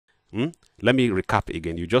Let me recap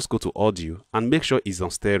again. You just go to audio and make sure it's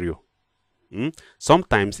on stereo.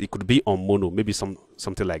 Sometimes it could be on mono, maybe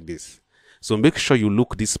something like this. So make sure you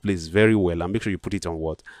look this place very well and make sure you put it on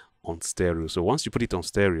what? On stereo. So once you put it on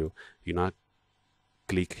stereo, you now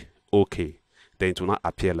click OK. Then it will not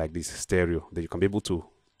appear like this, stereo. Then you can be able to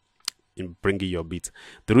bring in your beat.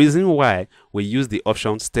 The reason why we use the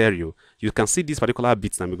option stereo, you can see this particular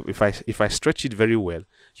beat now. If I stretch it very well,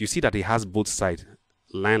 you see that it has both sides,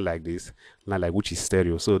 line like this, line like, which is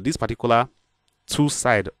stereo. So this particular two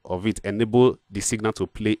side of it enable the signal to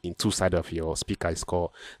play in two sides of your speaker is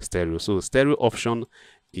called stereo. So stereo option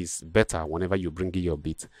is better whenever you bring in your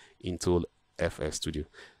beat into FL Studio.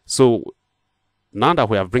 So now that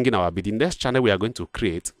we are bringing our beat, the next channel we are going to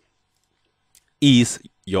create is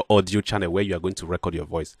your audio channel where you are going to record your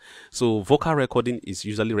voice. So vocal recording is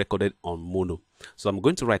usually recorded on mono. So I'm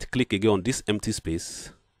going to right click again on this empty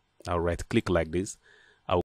space. I'll right click like this